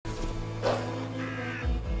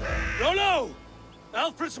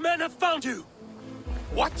Alfred's men have found you!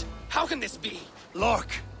 What? How can this be? Lork,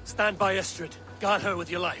 stand by Estrid. Guard her with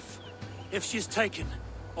your life. If she's taken,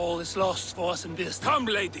 all is lost for us in business. Come,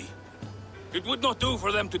 lady. It would not do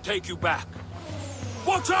for them to take you back.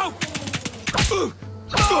 Watch out!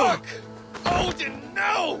 Fuck! Odin,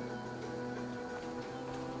 no!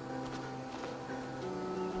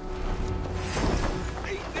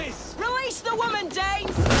 Eat this! Release the woman,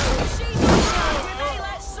 Danes! She's alive! We may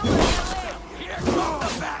let somebody live! Here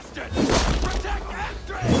comes the bastard! Protect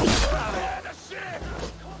Astrid! Yeah, the ship!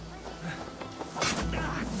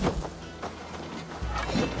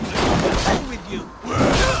 What's with you?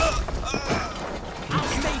 I'll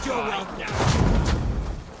stage your wealth now.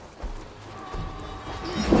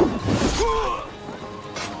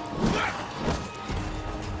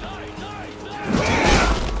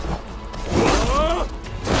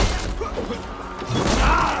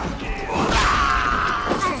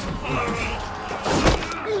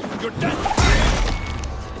 You're dead!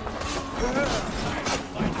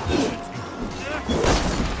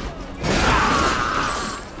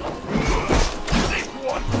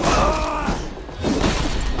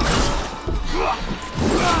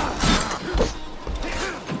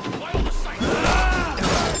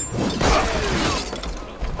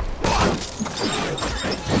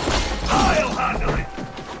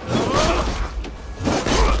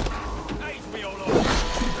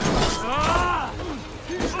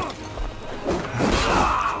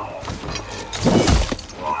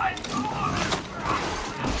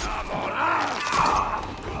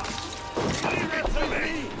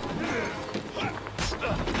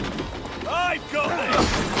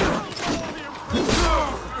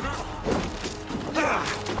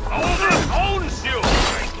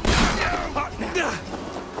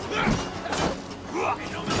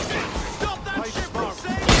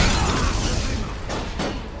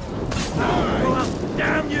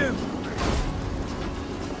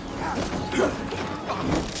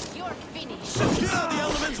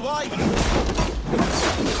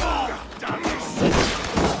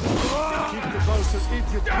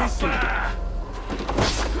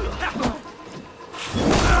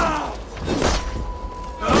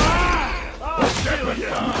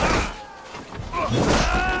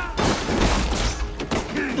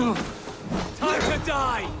 Time to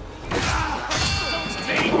die!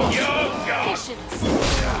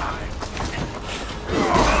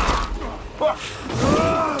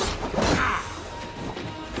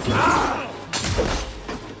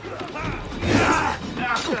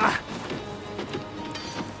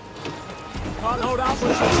 Can't hold out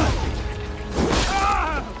much longer.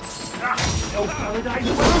 No paradise.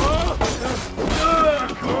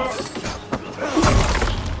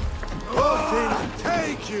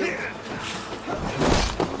 Take you!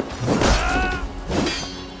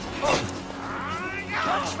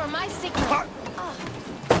 Watch for my signal.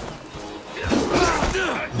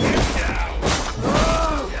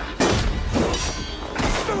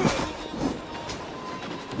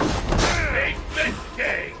 Make this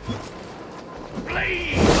game!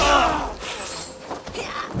 Please!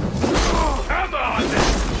 Come on!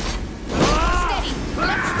 Steady.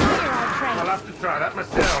 Let's fire our prey. I'll have to try that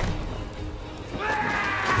myself.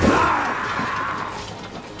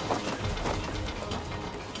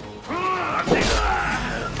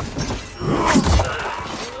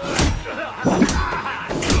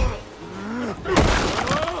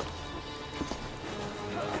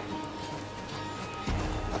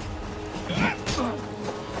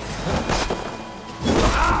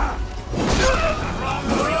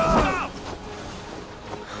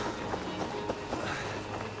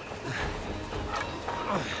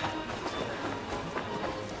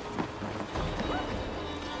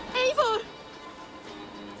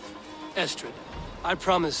 Estrid, I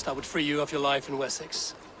promised I would free you of your life in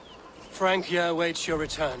Wessex. Francia awaits your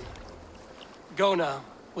return. Go now,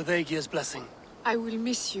 with Aegir's blessing. I will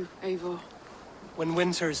miss you, Eivor. When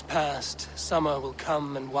winter is past, summer will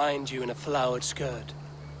come and wind you in a flowered skirt.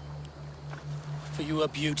 For you are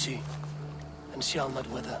beauty, and shall not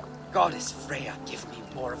wither. Goddess Freya, give me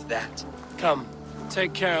more of that. Come,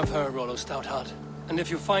 take care of her, Rollo Stoutheart. And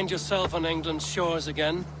if you find yourself on England's shores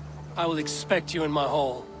again, I will expect you in my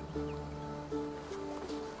hall.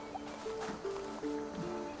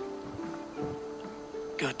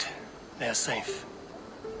 Good. They are safe.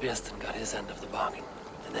 Björnsson got his end of the bargain,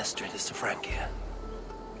 and Estrid is to Francia.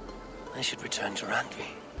 I should return to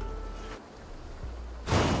Randvi.